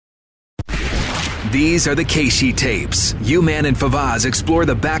These are the Keishi tapes. U-Man and Favaz explore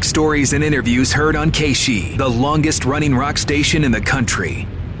the backstories and interviews heard on Keishi, the longest-running rock station in the country.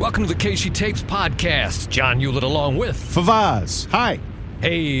 Welcome to the Keishi Tapes podcast. John Hewlett along with Favaz. Hi.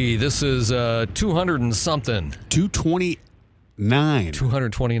 Hey, this is 200 and something. 229.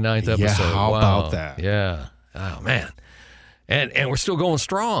 229th episode. Yeah, how about that? Yeah. Oh, man. And we're still going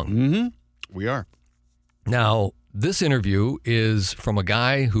strong. Mm-hmm. We are. Now, this interview is from a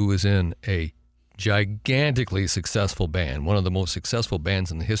guy who is in a gigantically successful band, one of the most successful bands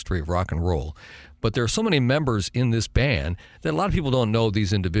in the history of rock and roll. But there are so many members in this band that a lot of people don't know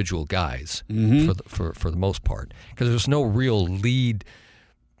these individual guys for the most part, because there's no real lead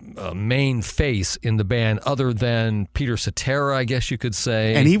main face in the band other than Peter Cetera, I guess you could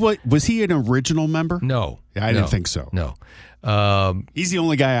say. And was he an original member? No. I didn't think so. No. He's the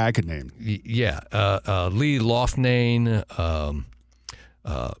only guy I could name. Yeah. Lee Loughnane,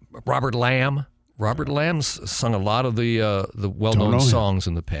 Robert Lamb. Robert Lamb's sung a lot of the well-known songs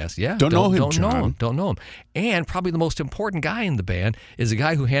in the past. Yeah, Don't know him. And probably the most important guy in the band is the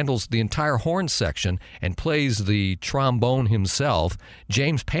guy who handles the entire horn section and plays the trombone himself,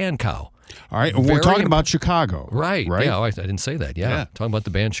 James Pankow. All right, we're talking about Chicago. Right? Yeah, I didn't say that. Yeah. Talking about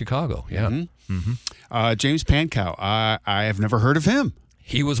the band Chicago. Yeah. Mm-hmm. James Pankow, I have never heard of him.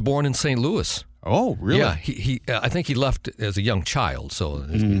 He was born in St. Louis. Oh, really? Yeah, he I think he left as a young child, so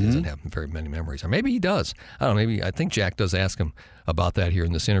he doesn't have very many memories. Or maybe he does. I don't know. I think Jack does ask him about that here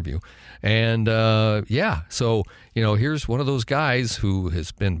in this interview. And, so, here's one of those guys who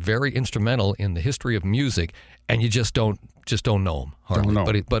has been very instrumental in the history of music, and you just don't know him hardly. Don't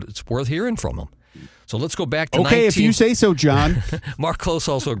know. But it's worth hearing from him. So let's go back to Okay, if you say so, John. Mark Close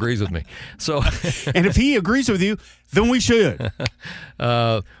also agrees with me. So, and if he agrees with you, then we should.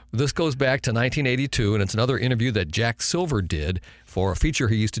 This goes back to 1982, and it's another interview that Jack Silver did for a feature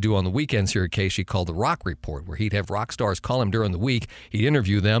he used to do on the weekends here at Keishi called The Rock Report, where he'd have rock stars call him during the week. He'd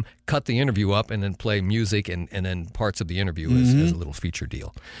interview them, cut the interview up, and then play music and then parts of the interview as a little feature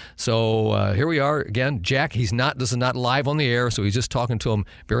deal. So here we are again. Jack, this is not live on the air, so he's just talking to him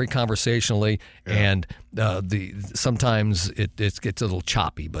very conversationally, and sometimes it gets a little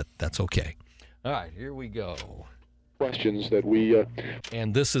choppy, but that's okay. All right, here we go. Questions that we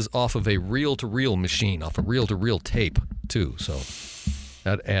and this is off of a reel-to-reel machine, off a reel-to-reel tape too, so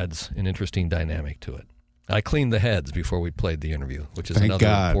that adds an interesting dynamic to it. I cleaned the heads before we played the interview, which is another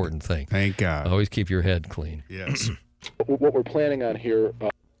important thing. Thank God. Always keep your head clean. Yes. what we're planning on here.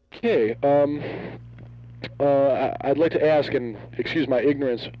 I'd like to ask, and excuse my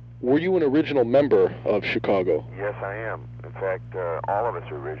ignorance, were you an original member of Chicago? Yes, I am. In fact, all of us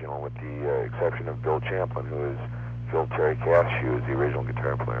are original, with the exception of Bill Champlin, who is Phil Terry Cash, who is the original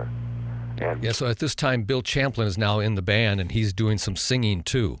guitar player. And so at this time, Bill Champlin is now in the band, and he's doing some singing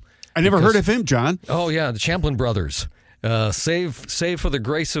too. I never heard of him, John. Oh yeah, the Champlin brothers. Save for the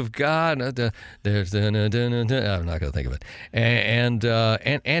grace of God. I'm not going to think of it.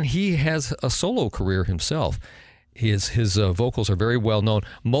 And he has a solo career himself. His vocals are very well known,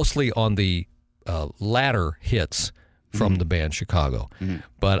 mostly on the latter hits from the band Chicago.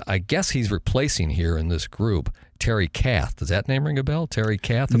 But I guess he's replacing here in this group Terry Kath. Does that name ring a bell? Terry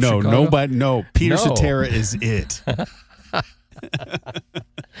Kath of Chicago? No. Peter Cetera is it.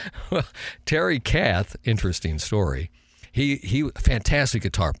 Well, Terry Kath, interesting story. He fantastic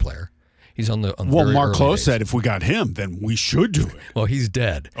guitar player. He's on the very Mark Close days. said if we got him, then we should do it. Well, he's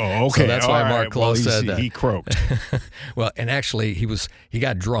dead. Oh, okay. So that's why Mark Close said that. He croaked. Well, and actually, he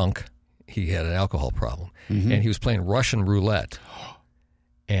got drunk. He had an alcohol problem, and he was playing Russian roulette.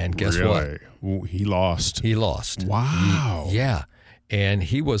 And guess what? He lost. He lost. Wow. Yeah. And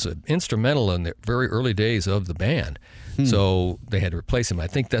he was instrumental in the very early days of the band. So they had to replace him. I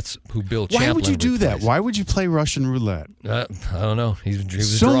think that's who Bill Champlin Why would you do replaced. that? Why would you play Russian roulette? I don't know. He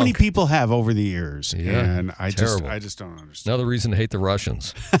was so drunk. many people have over the years, and I just don't understand. Another reason to hate the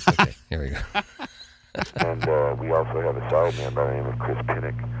Russians. Okay, here we go. and we also have a side man by the name of Chris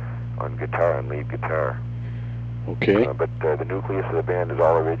Pinnock on guitar and lead guitar. Okay. But the nucleus of the band is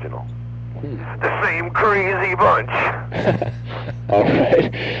all original. The same crazy bunch. All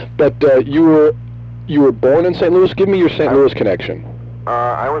right. But you were born in St. Louis? Give me your St. Louis connection.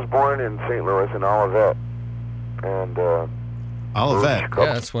 I was born in St. Louis in Olivet. And Olivet.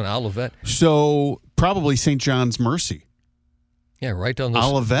 Yeah, that's when Olivet. So probably St. John's Mercy. Yeah, right down the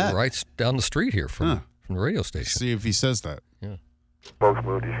Olivet. right down the street here from the radio station. See if he says that. Yeah. Both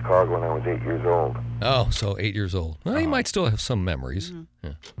moved to Chicago when I was 8 years old. Oh, so 8 years old. Well, he might still have some memories.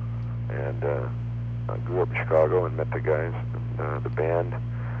 Yeah. And I grew up in Chicago and met the guys. And, the band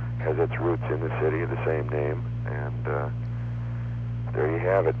has its roots in the city of the same name. And there you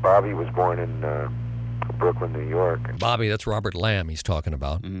have it. Bobby was born in Brooklyn, New York. Bobby, that's Robert Lamb he's talking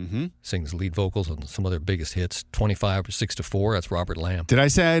about. Mm-hmm. Sings lead vocals on some of their biggest hits. 25 or 6 to 4, that's Robert Lamb. Did I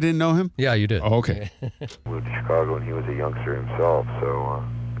say I didn't know him? Yeah, you did. Oh, okay. Moved to Chicago when he was a youngster himself, so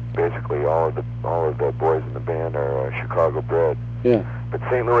basically all of the boys in the band are Chicago bred. Yeah. But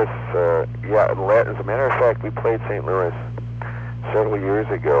St. Louis, as a matter of fact, we played St. Louis several years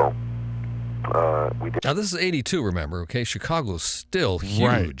ago. We did. Now, this is 82, remember, okay? Chicago's still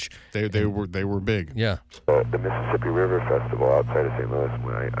huge. Right. They were big. Yeah. The Mississippi River Festival outside of St. Louis,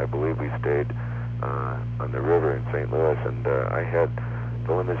 when I believe we stayed on the river in St. Louis, and I had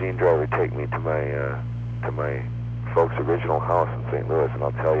the limousine driver take me to my folks' original house in St. Louis, and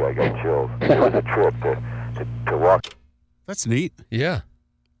I'll tell you, I got chills. It was a trip to walk. That's neat. Yeah.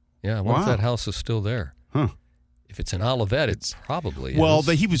 Yeah, I wonder if Wow. that house is still there. Huh. If it's in Olivet, it probably Well,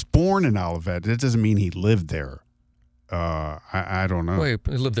 is. he was born in Olivet. That doesn't mean he lived there. I don't know. Wait,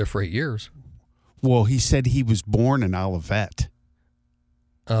 he lived there for 8 years. Well, he said he was born in Olivet.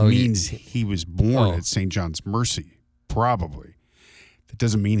 Oh, Means he was born Oh. at St. John's Mercy, probably. That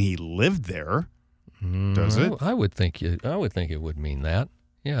doesn't mean he lived there, does it? I would think it would mean that.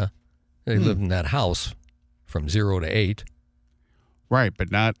 Yeah. They lived in that house from 0 to 8. Right,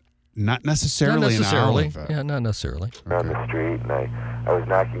 but not necessarily in Olivet. Yeah, not necessarily. On the street, and I was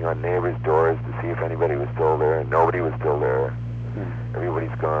knocking on neighbors' doors to see if anybody was still there, and nobody was still there.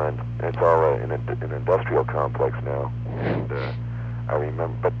 Everybody's gone. And it's all an industrial complex now. And I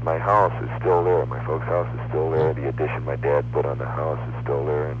remember, but my house is still there. My folks' house is still there. The addition my dad put on the house is still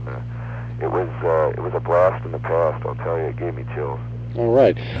there, and it was a blast in the past. I'll tell you, it gave me chills. All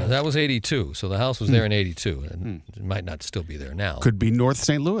right. That was 82, so the house was there in 82, and it might not still be there now. Could be North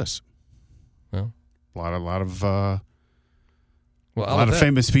St. Louis. Well, A lot of Olivet-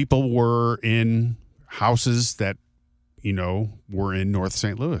 famous people were in houses that, were in North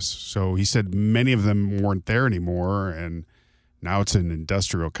St. Louis. So he said many of them weren't there anymore, and now it's an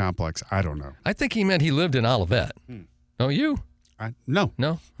industrial complex. I don't know. I think he meant he lived in Olivet. Don't you? No.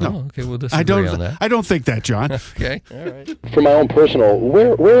 No? No. Oh, okay, we'll disagree on that. I don't think that, John. Okay, all right. For my own personal,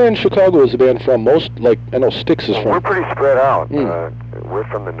 where in Chicago is the band from? Most, I know Styx is We're from. pretty spread out. We're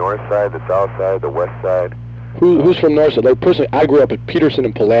from the north side, the south side, the west side. Who's from North Side? Personally, I grew up at Peterson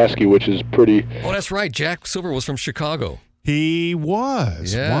and Pulaski, which is pretty. Oh, that's right. Jack Silver was from Chicago. He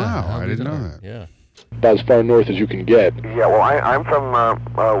was. Yeah. Wow, how I didn't know bizarre. that. Yeah. About as far north as you can get. Yeah, well, I'm from,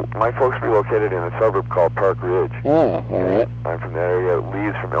 my folks relocated in a suburb called Park Ridge. Ah, all right. I'm from that area.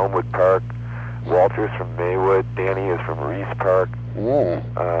 Lee's from Elmwood Park. Walter's from Maywood. Danny is from Reese Park.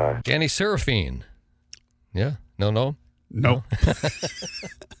 Ah. Danny Seraphine. Yeah. No. Nope.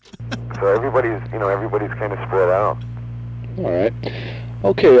 So everybody's kind of spread out. All right.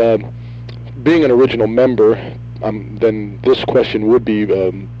 Okay, being an original member, then this question would be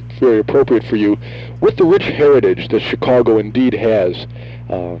very appropriate for you. With the rich heritage that Chicago indeed has,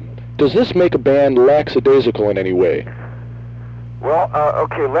 does this make a band lackadaisical in any way? Well,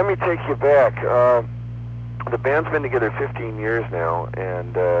 okay, let me take you back. The band's been together 15 years now,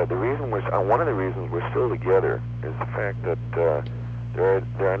 and one of the reasons we're still together is the fact that there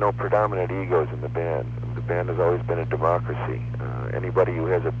are no predominant egos in the band. The band has always been a democracy. Anybody who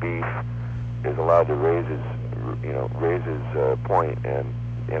has a beef is allowed to raise his point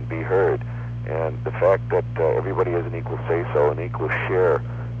and be heard. And the fact that everybody has an equal say-so, an equal share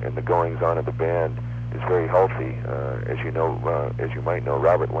in the goings-on of the band is very healthy. As you might know,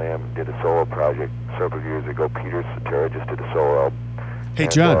 Robert Lamb did a solo project several years ago. Peter Cetera just did a solo album. Hey,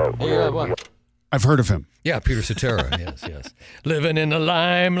 And, John. I've heard of him. Yeah, Peter Cetera. yes. Living in the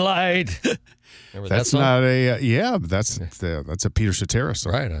limelight. Remember that That's song? not a that's a Peter Cetera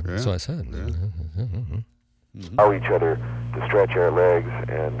song. Right, Yeah. that's what I said. allow each other to stretch our legs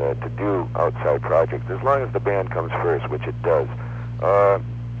and to do outside projects as long as the band comes first, which it does.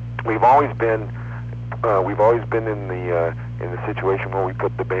 We've always been in the situation where we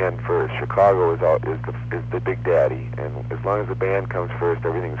put the band first. Chicago is the big daddy, and as long as the band comes first,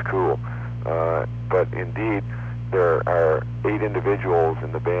 everything's cool. But indeed, there are 8 individuals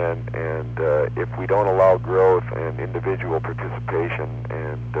in the band, and if we don't allow growth and individual participation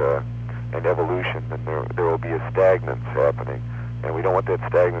and evolution, then there will be a stagnance happening, and we don't want that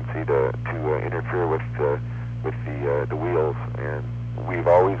stagnancy to interfere with the wheels. And we've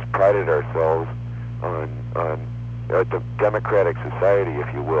always prided ourselves on the democratic society,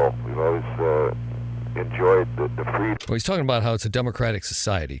 if you will. We've always enjoyed the freedom. Well, he's talking about how it's a democratic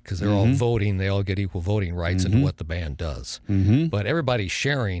society because they're all voting. They all get equal voting rights into what the band does. But everybody's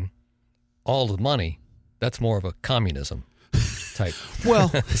sharing all the money. That's more of a communism type.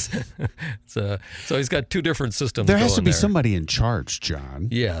 Well, So he's got two different systems. there has to going be there. somebody in charge, John.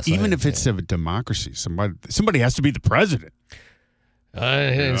 Yes, Even if it's a democracy, somebody has to be the president. I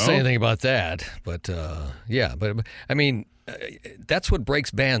didn't say anything about that, but but I mean, that's what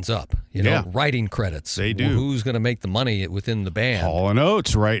breaks bands up. Writing credits. They do. Who's going to make the money within the band? Hall and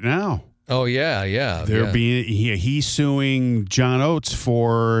Oates right now. Oh yeah. He's suing John Oates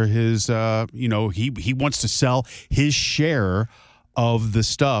for his. He wants to sell his share of the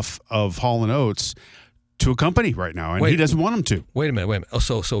stuff of Hall and Oates to a company right now, and he doesn't want him to. Wait a minute. Oh,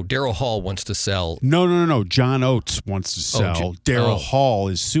 so Daryl Hall wants to sell. No. John Oates wants to sell. Daryl Hall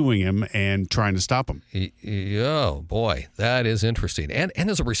is suing him and trying to stop him. Oh boy, that is interesting. And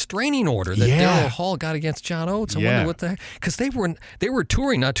there's a restraining order that Daryl Hall got against John Oates. I wonder what the heck, because they were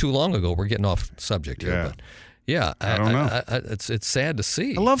touring not too long ago. We're getting off subject here, but I don't know. It's sad to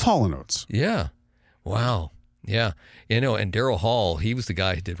see. I love Hall and Oates. Yeah. Wow. Yeah, and Daryl Hall, he was the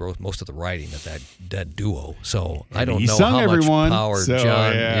guy who did most of the writing of that duo. So I don't know how much power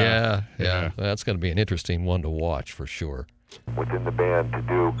John. Yeah. That's going to be an interesting one to watch for sure. Within the band to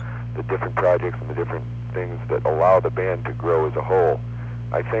do the different projects and the different things that allow the band to grow as a whole.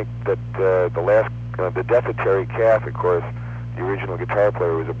 I think that the death of Terry Kath, of course, the original guitar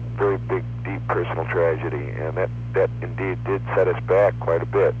player, was a very big, deep personal tragedy, and that indeed did set us back quite a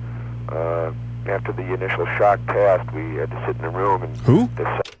bit. After the initial shock passed, we had to sit in a room and... Who?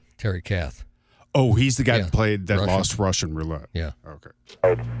 Terry Kath. Oh, he's the guy that played that lost Russian roulette. Yeah. Okay.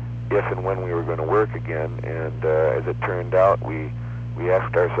 If and when we were going to work again, and as it turned out, we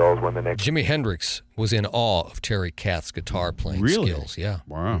asked ourselves when the next... Jimi Hendrix was in awe of Terry Kath's guitar playing skills. Yeah.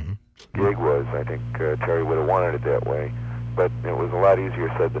 Wow. Gig was. I think Terry would have wanted it that way, but it was a lot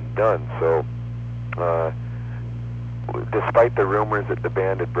easier said than done. So... despite the rumors that the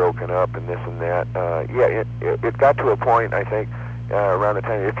band had broken up and this and that, it got to a point, I think, around the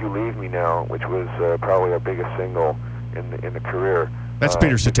time "If You Leave Me Now," which was probably our biggest single in the career. That's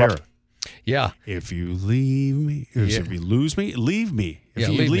Peter Cetera. Yeah. If you leave me, if you lose me, leave me. If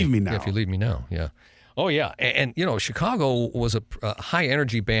you leave me now. If you leave me now, yeah. Oh, yeah. And Chicago was a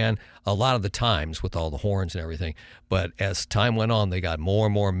high-energy band a lot of the times with all the horns and everything. But as time went on, they got more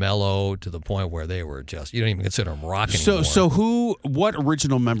and more mellow to the point where they were just, you don't even consider them rock anymore. So what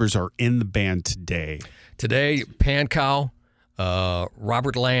original members are in the band today? Today, Pankow,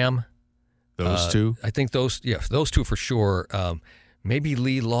 Robert Lamb. Those two? I think those two for sure. Maybe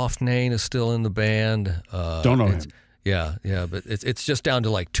Lee Loughnane is still in the band. Don't know him. Yeah, but it's just down to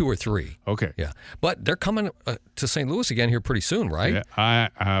like two or three. Okay. Yeah, but they're coming to St. Louis again here pretty soon, right? Yeah, I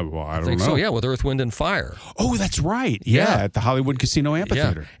don't know. So, yeah, with Earth, Wind, and Fire. Oh, that's right. Yeah, at the Hollywood Casino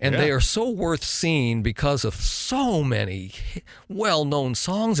Amphitheater. Yeah. And they are so worth seeing because of so many well-known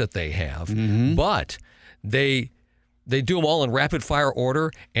songs that they have. Mm-hmm. But they do them all in rapid-fire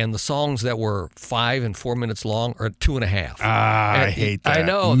order, and the songs that were 5 and 4 minutes long are 2.5. I hate that. I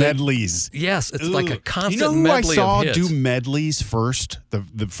know. Medleys. Yes, it's like a constant medley. You know who I saw do medleys first?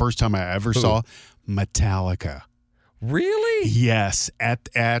 The first time I ever saw Metallica. Really? Yes, at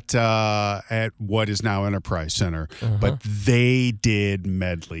what is now Enterprise Center. But they did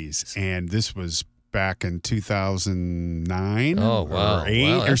medleys, and this was back in 2009 or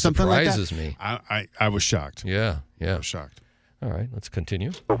 8 or something like that. Surprises me. I was shocked. Yeah. I was shocked. All right, let's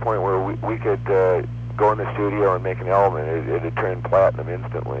continue. To a point where we could go in the studio and make an album, it had turned platinum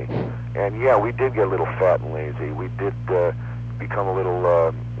instantly. And we did get a little fat and lazy. We did become a little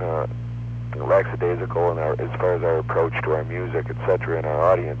lackadaisical as far as our approach to our music, etc., and our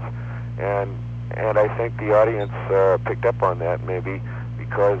audience. And I think the audience picked up on that maybe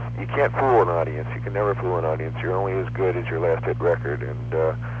because you can't fool an audience. You can never fool an audience. You're only as good as your last hit record, and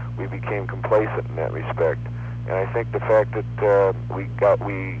we became complacent in that respect. And I think the fact that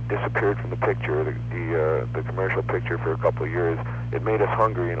we disappeared from the picture, the commercial picture, for a couple of years, it made us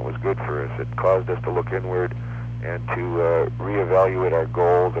hungry, and it was good for us. It caused us to look inward and to reevaluate our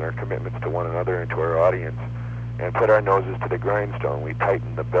goals and our commitments to one another and to our audience, and put our noses to the grindstone. We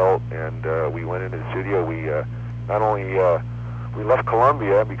tightened the belt, and we went into the studio. We not only we left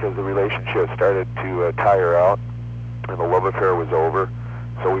Columbia because the relationship started to tire out, and the love affair was over.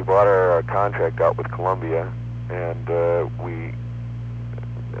 So we bought our contract out with Columbia, and we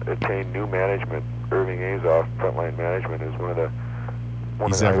attained new management. Irving Azoff, Frontline Management, is one of the...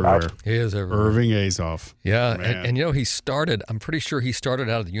 He's everywhere. He is everywhere. Irving Azoff. Yeah, and he started, I'm pretty sure he started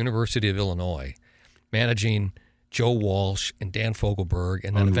out at the University of Illinois, managing Joe Walsh and Dan Fogelberg,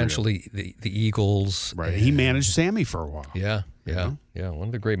 and then eventually the Eagles. Right. He managed Sammy for a while. Yeah. One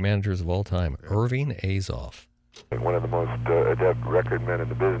of the great managers of all time, Irving Azoff. One of the most adept record men in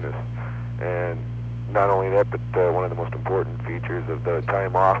the business. And not only that, but one of the most important features of the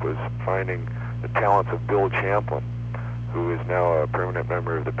time off was finding the talents of Bill Champlin, who is now a permanent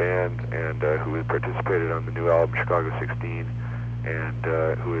member of the band and who has participated on the new album Chicago 16, and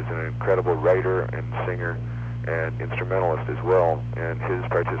who is an incredible writer and singer and instrumentalist as well. And his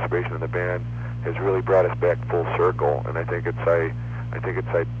participation in the band has really brought us back full circle, and I think it's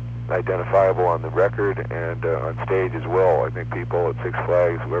identifiable on the record and on stage as well. I think people at Six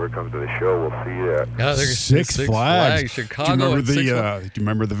Flags, whoever comes to the show, will see that. Yeah, Six Flags. Chicago. Do you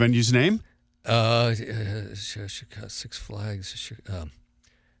remember the venue's name? Six Flags.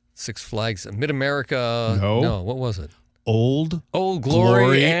 Six Flags. Mid-America. No. What was it? Old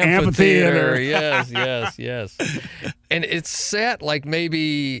Glory Amphitheater. Amphitheater. Yes. And it sat like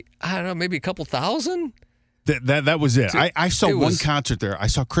maybe a couple thousand? That was it. I saw one concert there. I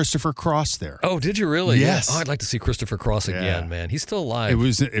saw Christopher Cross there. Oh, did you really? Yes. Yeah. Oh, I'd like to see Christopher Cross again, man. He's still alive.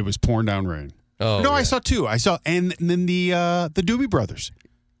 It was pouring down rain. Oh, no, yeah. I saw two. And then the Doobie Brothers.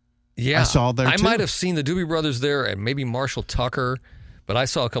 Yeah, I saw there too. I might have seen the Doobie Brothers there and maybe Marshall Tucker, but I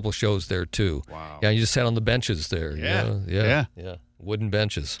saw a couple of shows there too. Wow. Yeah, you just sat on the benches there. Yeah. Yeah. Wooden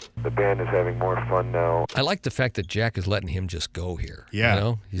benches. The band is having more fun now. I like the fact that Jack is letting him just go here. Yeah. You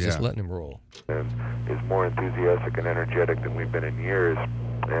know? He's just letting him roll. And is more enthusiastic and energetic than we've been in years.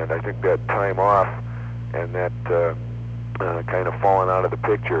 And I think that time off and that kind of falling out of the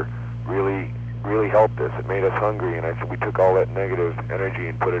picture really helped us. It made us hungry, and I think we took all that negative energy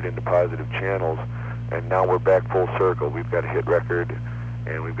and put it into positive channels, and now we're back full circle. We've got a hit record,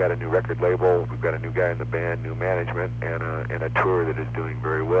 and we've got a new record label, we've got a new guy in the band, new management, and a tour that is doing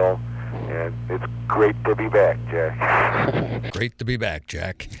very well, and it's great to be back, Jack. Great to be back,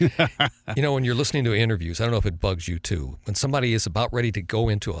 Jack. You know, when you're listening to interviews, I don't know if it bugs you too, when somebody is about ready to go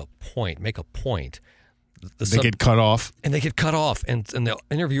into a point, make a point, they get cut off. And they get cut off. And the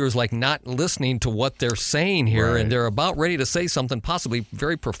interviewer's like not listening to what they're saying here. Right. And they're about ready to say something possibly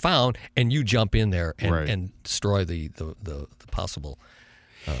very profound. And you jump in there and destroy the possible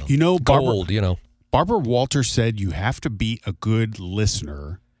gold, Barbara Walters said you have to be a good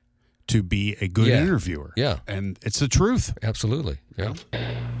listener to be a good interviewer. Yeah. And it's the truth. Absolutely. Yeah.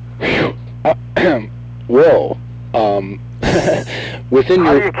 Well, within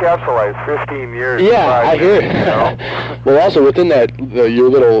How your... do you capsulize 15 years? Yeah, I hear it. You know? Well, also within that, your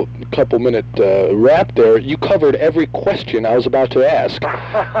little couple-minute rap there, you covered every question I was about to ask.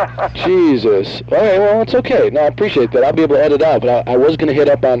 Jesus. All right, well, it's okay. No, I appreciate that. I'll be able to edit out, but I was going to hit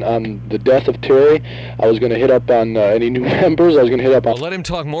up on the death of Terry. I was going to hit up on any new members. I was going to hit up on... Well, let him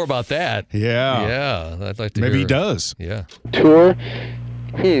talk more about that. Yeah. Yeah, I'd like to Maybe hear. he does. Yeah. Tour.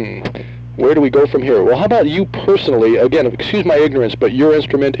 Where do we go from here? Well, how about you personally? Again, excuse my ignorance, but your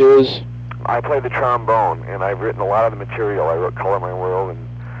instrument is... I play the trombone, and I've written a lot of the material. I wrote Color My World and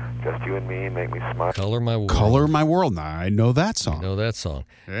Just You and Me, Make Me Smile. Color My World. Color My World. Now, I know that song. I know that song.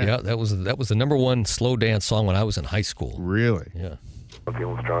 Yeah. That was the number one slow dance song when I was in high school. Really? Yeah. I'm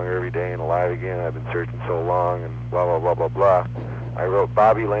feeling stronger every day and alive again. I've been searching so long and blah, blah, blah, blah, blah. I wrote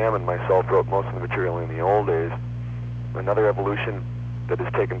Bobby Lamb and myself wrote most of the material in the old days. Another evolution that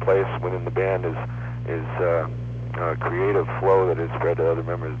has taken place within the band is creative flow that has spread to other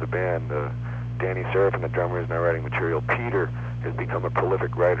members of the band. Danny Seraphin, the drummer, is now writing material. Peter has become a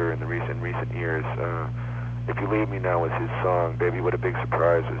prolific writer in the recent years. If You Leave Me Now was his song. Baby, What a Big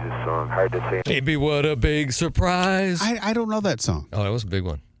Surprise was his song. Hard to say. Baby, what a big surprise. I don't know that song. Oh, that was a big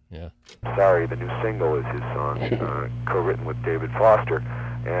one. Yeah. Sorry, the new single is his song, co-written with David Foster.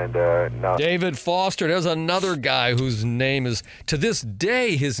 And now David Foster, there's another guy whose name is, to this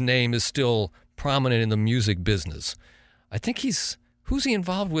day, his name is still prominent in the music business. I think who's he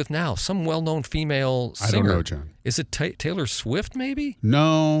involved with now? Some well-known female singer. I don't know, John. Is it Taylor Swift, maybe?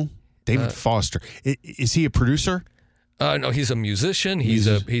 No. David Foster. Is he a producer? No, he's a musician. He's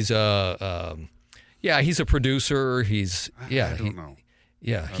a producer. I don't know.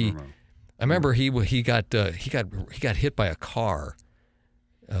 Yeah, I don't know. I remember he got hit by a car.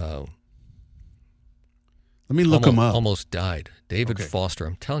 Let me look him up. Almost died. David Foster.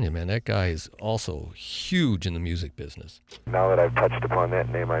 I'm telling you, man, that guy is also huge in the music business. now that I've touched upon that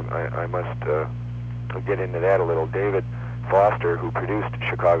name, I must get into that a little. David Foster, who produced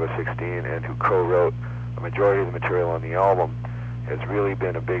Chicago 16 and who co-wrote a majority of the material on the album, has really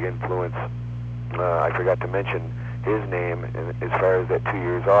been a big influence. I forgot to mention his name, and as far as that 2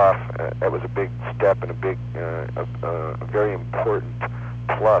 years off, that was a big step and a very important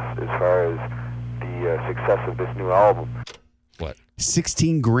plus as far as the success of this new album. What?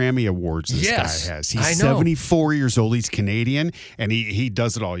 16 Grammy Awards this Yes, guy has. I He's know. 74 years old. He's Canadian, and he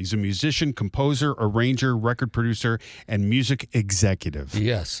does it all. He's a musician, composer, arranger, record producer, and music executive.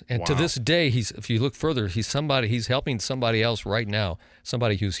 Yes, and to Wow. this day, if you look further, he's helping somebody else right now,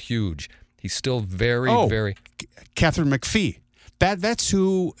 somebody who's huge. He's still very. Catherine McPhee. That's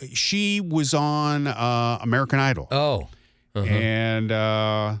who she was on American Idol. Oh, And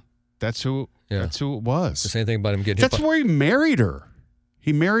that's who it was. the same thing about him getting That's hit by. where he married her.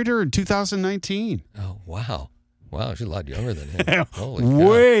 He married her in 2019. Oh, wow, she's a lot younger than him. Holy cow.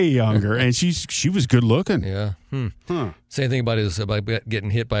 Way younger, and she was good looking. Yeah. Huh. Same thing about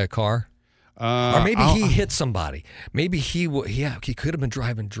getting hit by a car. Or maybe he hit somebody. Maybe he could have been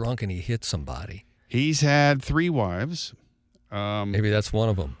driving drunk and he hit somebody. He's had 3 wives. Maybe that's one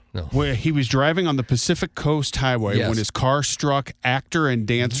of them. No. Where he was driving on the Pacific Coast Highway Yes. when his car struck actor and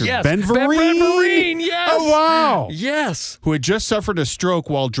dancer Yes, Ben Vereen. Ben Vereen, yes. Oh, wow. Yes. Who had just suffered a stroke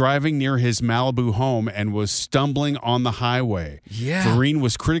while driving near his Malibu home and was stumbling on the highway. Yeah. Vereen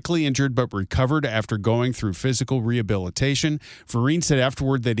was critically injured but recovered after going through physical rehabilitation. Vereen said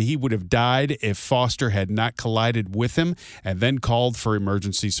afterward that he would have died if Foster had not collided with him and then called for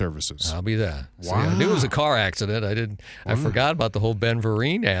emergency services. I'll be that. So, Wow. I knew it was a car accident. I forgot about the whole Ben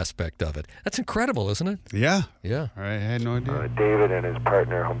Vereen aspect of it. That's incredible, isn't it? Yeah. Yeah. I had no idea. David and his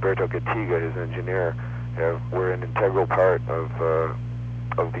partner Humberto Gatiga, his engineer, were an integral part of the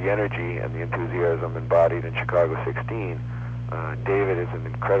energy and the enthusiasm embodied in Chicago 16. David is an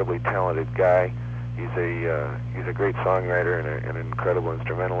incredibly talented guy. He's a great songwriter and an incredible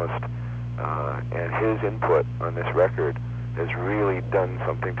instrumentalist. And his input on this record has really done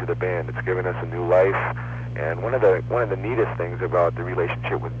something to the band. It's given us a new life. And one of the neatest things about the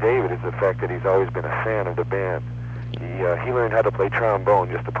relationship with David is the fact that he's always been a fan of the band. He learned how to play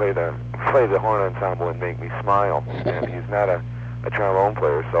trombone just to play the horn ensemble and Make Me Smile. And he's not a trombone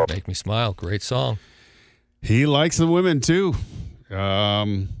player, so Make Me Smile. Great song. He likes the women too.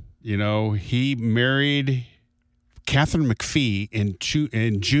 He married Catherine McPhee in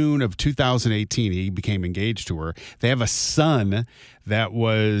June of 2018. He became engaged to her. They have a son that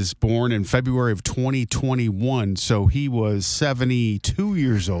was born in February of 2021. So he was 72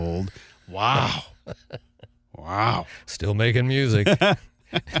 years old. Wow. Wow. Still making music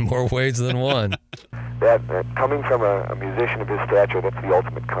in more ways than one. that coming from a musician of his stature, that's the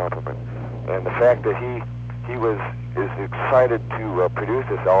ultimate compliment. And the fact that he is excited to produce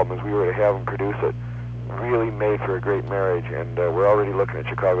this album as we were to have him produce it really made for a great marriage. And we're already looking at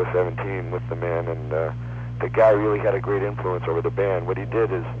Chicago 17 with the man, and the guy really had a great influence over the band. What he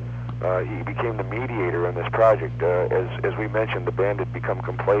did is he became the mediator in this project. As we mentioned, the band had become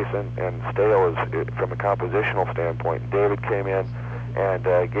complacent and stale from a compositional standpoint. David came in and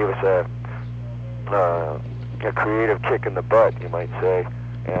gave us a creative kick in the butt, you might say,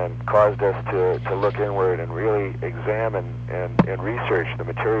 and caused us to look inward and really examine and research the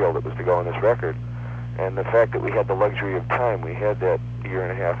material that was to go on this record. And the fact that we had the luxury of time, we had that year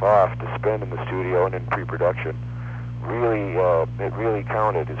and a half off to spend in the studio and in pre-production, it really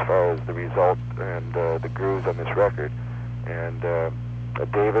counted as far as the result and the grooves on this record. And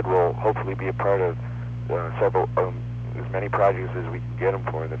David will hopefully be a part of several, as many projects as we can get him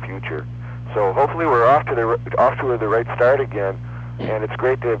for in the future. So hopefully we're off to the right start again, and it's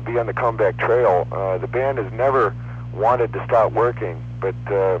great to be on the comeback trail. The band has never wanted to stop working, but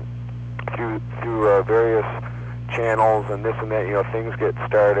through various channels and this and that, things get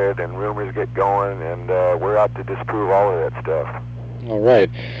started and rumors get going, and we're out to disprove all of that stuff. All right.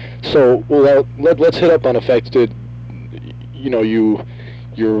 So, well, let's hit up on the fact that,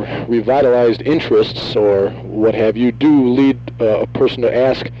 your revitalized interests or what have you do lead a person to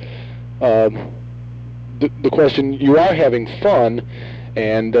ask the question. You are having fun,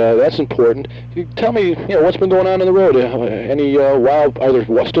 and that's important. Tell me, what's been going on the road? Are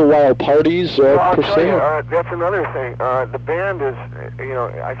there still wild parties I'll per tell se? you, that's another thing. The band is,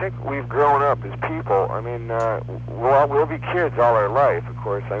 I think we've grown up as people. I mean, we'll be kids all our life, of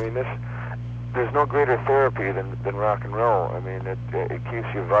course. I mean, there's no greater therapy than rock and roll. I mean, it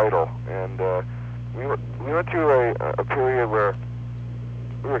keeps you vital. And we went through a period where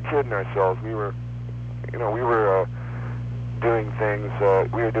we were kidding ourselves. We were doing things.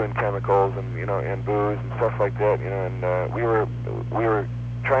 We were doing chemicals and booze and stuff like that. And we were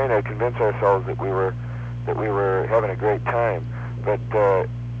trying to convince ourselves that we were having a great time. But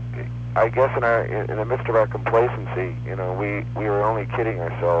I guess in the midst of our complacency, we were only kidding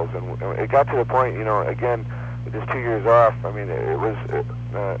ourselves. And it got to the point, again, with this 2 years off. I mean, it was a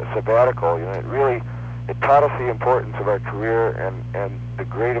sabbatical. It taught us the importance of our career and the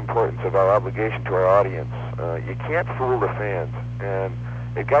great importance of our obligation to our audience. You can't fool the fans. And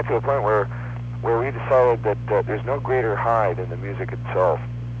it got to a point where we decided that there's no greater high than the music itself.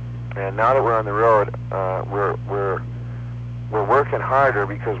 And now that we're on the road, we're working harder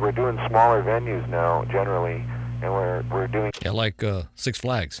because we're doing smaller venues now generally, and we're doing like Six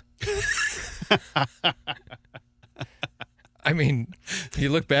Flags. I mean, you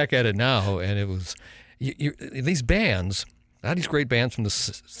look back at it now, and it was these bands, not these great bands from the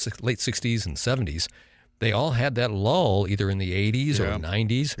late 60s and 70s, they all had that lull either in the 80s or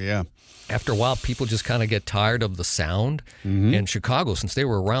 90s. Yeah. After a while, people just kind of get tired of the sound. Mm-hmm. And Chicago, since they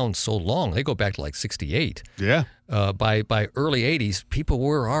were around so long, they go back to like 68. Yeah. By early 80s, people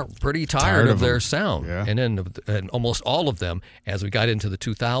were pretty tired of their sound. Yeah. And almost all of them, as we got into the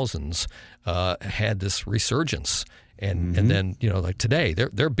 2000s, had this resurgence. And then, like today,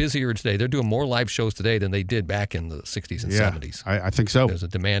 they're busier today. They're doing more live shows today than they did back in the 60s and 70s. I think so. Because the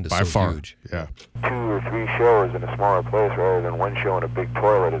demand is by so far. huge. Yeah. 2 or 3 shows in a smaller place rather than one show in a big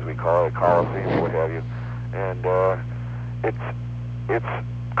toilet, as we call it, a coliseum or what have you. And it's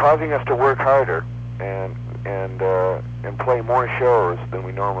causing us to work harder and play more shows than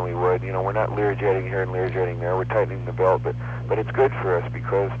we normally would. We're not learjetting here and learjetting there. We're tightening the belt, but it's good for us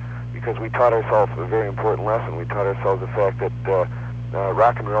because we taught ourselves a very important lesson. We taught ourselves the fact that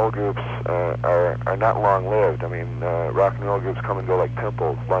rock and roll groups are not long-lived. I mean, rock and roll groups come and go like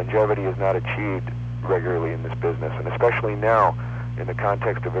pimples. Longevity is not achieved regularly in this business, and especially now in the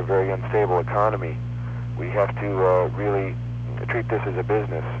context of a very unstable economy, we have to really treat this as a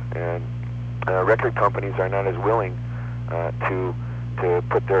business. And record companies are not as willing to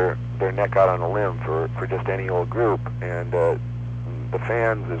put their neck out on a limb for just any old group, and the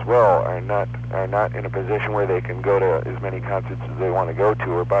fans as well are not in a position where they can go to as many concerts as they want to go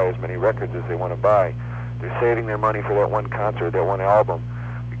to or buy as many records as they want to buy. They're saving their money for that one concert, that one album,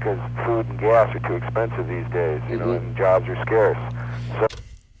 because food and gas are too expensive these days, and jobs are scarce. So,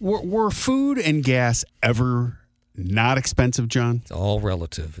 were food and gas ever not expensive, John? It's all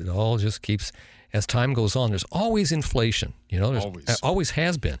relative. It all just keeps, as time goes on, there's always inflation. Always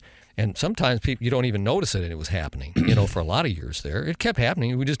has been. And sometimes you don't even notice it, and it was happening. For a lot of years there, it kept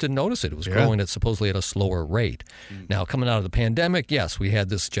happening. We just didn't notice it. It was growing at supposedly at a slower rate. Now, coming out of the pandemic, yes, we had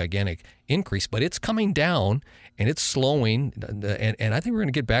this gigantic increase, but it's coming down and it's slowing. And I think we're going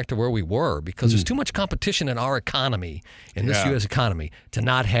to get back to where we were because there's too much competition in our economy, in this U.S. economy, to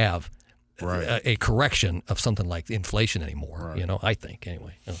not have a correction of something like inflation anymore. Right. I think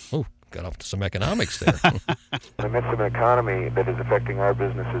anyway. Got off to some economics there. in the midst of an economy that is affecting our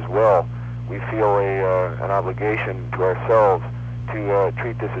business as well, we feel an obligation to ourselves to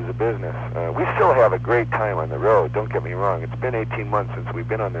treat this as a business. We still have a great time on the road, don't get me wrong. It's been 18 months since we've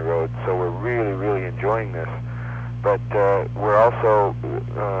been on the road, so we're really, really enjoying this. But we're also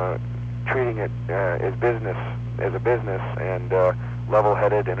treating it as a business, and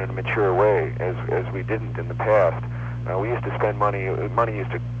level-headed and in a mature way, as we didn't in the past. We used to spend money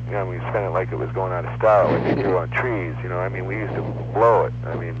used to, we spent it like it was going out of style, like they grew on trees, we used to blow it.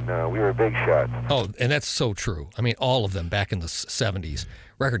 We were big shots. Oh, and that's so true. All of them back in the 70s,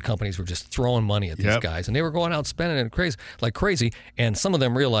 record companies were just throwing money at these guys, and they were going out spending it like crazy, and some of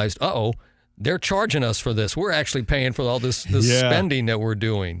them realized, they're charging us for this. We're actually paying for all this spending that we're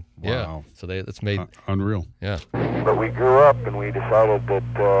doing. Wow. Yeah. So that's made unreal. Yeah. But we grew up and we decided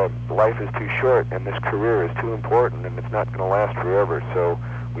that life is too short and this career is too important and it's not going to last forever. So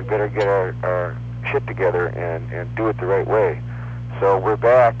we better get our shit together and do it the right way. So we're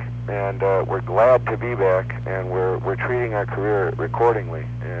back, and we're glad to be back, and we're treating our career accordingly,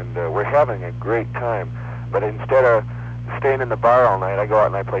 and we're having a great time. But instead of staying in the bar all night, I go out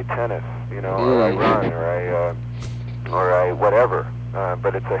and I play tennis, or I run, or I whatever.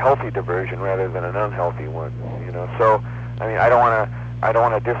 But it's a healthy diversion rather than an unhealthy one, So, I don't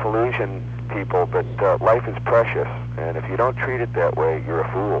want to disillusion people, but life is precious, and if you don't treat it that way, you're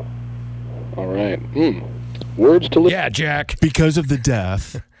a fool. All right. Words to live. Yeah, Jack. Because of the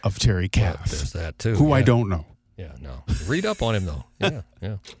death of Terry Cass. There's that too. Who I don't know. Yeah, no. Read up on him though.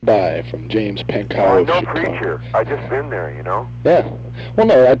 Yeah. Bye from James Pankow. I'm no preacher. I just been there, Yeah. Well,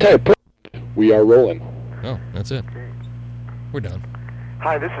 no, I tell you, we are rolling. Oh, that's it. We're done.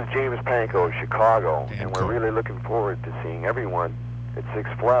 Hi, this is James Pankow of Chicago, and we're really looking forward to seeing everyone at Six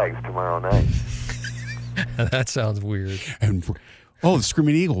Flags tomorrow night. That sounds weird. And the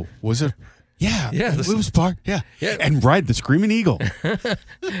Screaming Eagle was it? Yeah, it was part. Yeah, and ride the Screaming Eagle.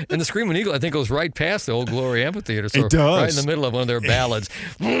 And the Screaming Eagle, I think, goes right past the Old Glory Amphitheater. So it does. Right in the middle of one of their ballads.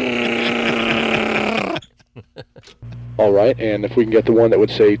 All right, and if we can get the one that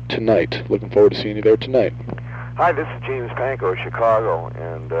would say tonight. Looking forward to seeing you there tonight. Hi, this is James Pankow of Chicago,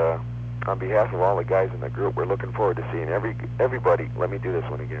 and on behalf of all the guys in the group, we're looking forward to seeing everybody. Let me do this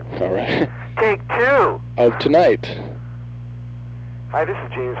one again. All right. Take 2 Of tonight. Hi, this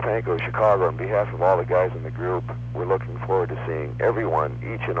is James Pankow of Chicago. On behalf of all the guys in the group, we're looking forward to seeing everyone,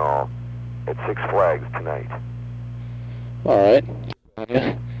 each and all, at Six Flags tonight. All right.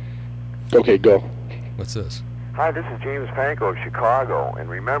 Yeah. Okay, go. What's this? Hi, this is James Pankow of Chicago. And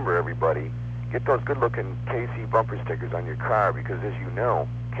remember, everybody, get those good-looking KC bumper stickers on your car because, as you know,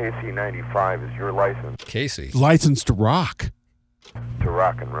 KC95 is your license Casey. Licensed to rock. to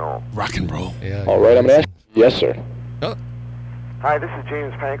rock and roll. Rock and roll. Yeah. All right, I'm going to ask. Yes, sir. Oh, Hi, this is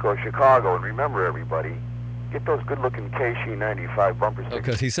James Pankow of Chicago. And remember, everybody, get those good-looking KC95 bumper stickers.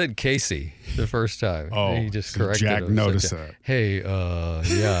 because he said Casey the first time. Oh, he just so corrected Jack him. noticed So, that. Hey,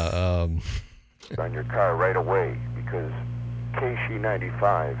 yeah, on your car right away because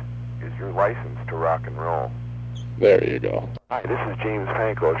KC95 is your license to rock and roll. There you go. Hi, this is James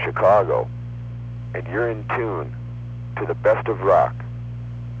Pankow of Chicago, and you're in tune to the best of rock,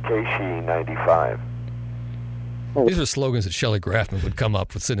 KC95. these are slogans that Shelley Grafman would come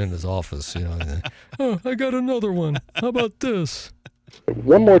up with sitting in his office. You know, and, oh, I got another one. How about this?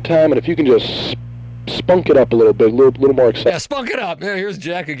 One more time, and if you can just spunk it up a little bit, a little more exciting. Yeah, spunk it up. Yeah, here's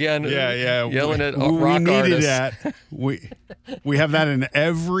Jack again. Yeah. Yelling at we rock needed artists. that. We have that in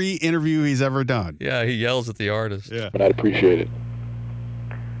every interview he's ever done. Yeah, he yells at the artist. Yeah. But I'd appreciate it.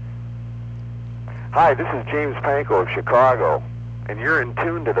 Hi, this is James Pankow of Chicago, and you're in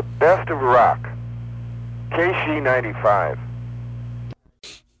tune to the best of rock, KC95.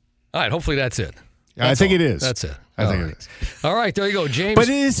 All right, hopefully that's it. I think it is. That's it. I think All it is. All right, there you go, James. But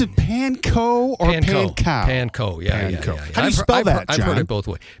is it Pankow or Pankow? Pankow, yeah. Pankow. Yeah. How do you spell that, I've heard John? it both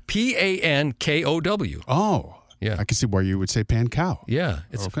ways. Pankow. Oh. Yeah. I can see why you would say Pankow. Yeah,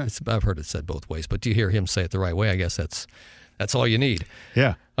 Okay. I've heard it said both ways, but do you hear him say it the right way? I guess that's all you need.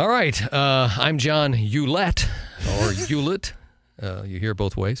 Yeah. All right, I'm John Hewlett, or Hewlett. You hear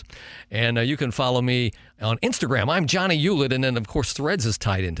both ways. And you can follow me on Instagram. I'm Johnny Hewlett, and then, of course, Threads is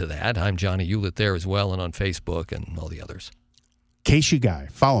tied into that. I'm Johnny Hewlett there as well, and on Facebook and all the others. Casey Guy.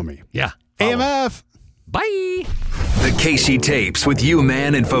 Follow me. Yeah. AMF. Bye. The Keishi Tapes with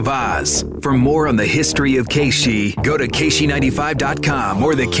U-Man and Favaz. For more on the history of Keishi, go to Keishi95.com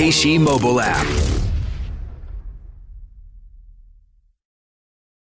or the Keishi mobile app.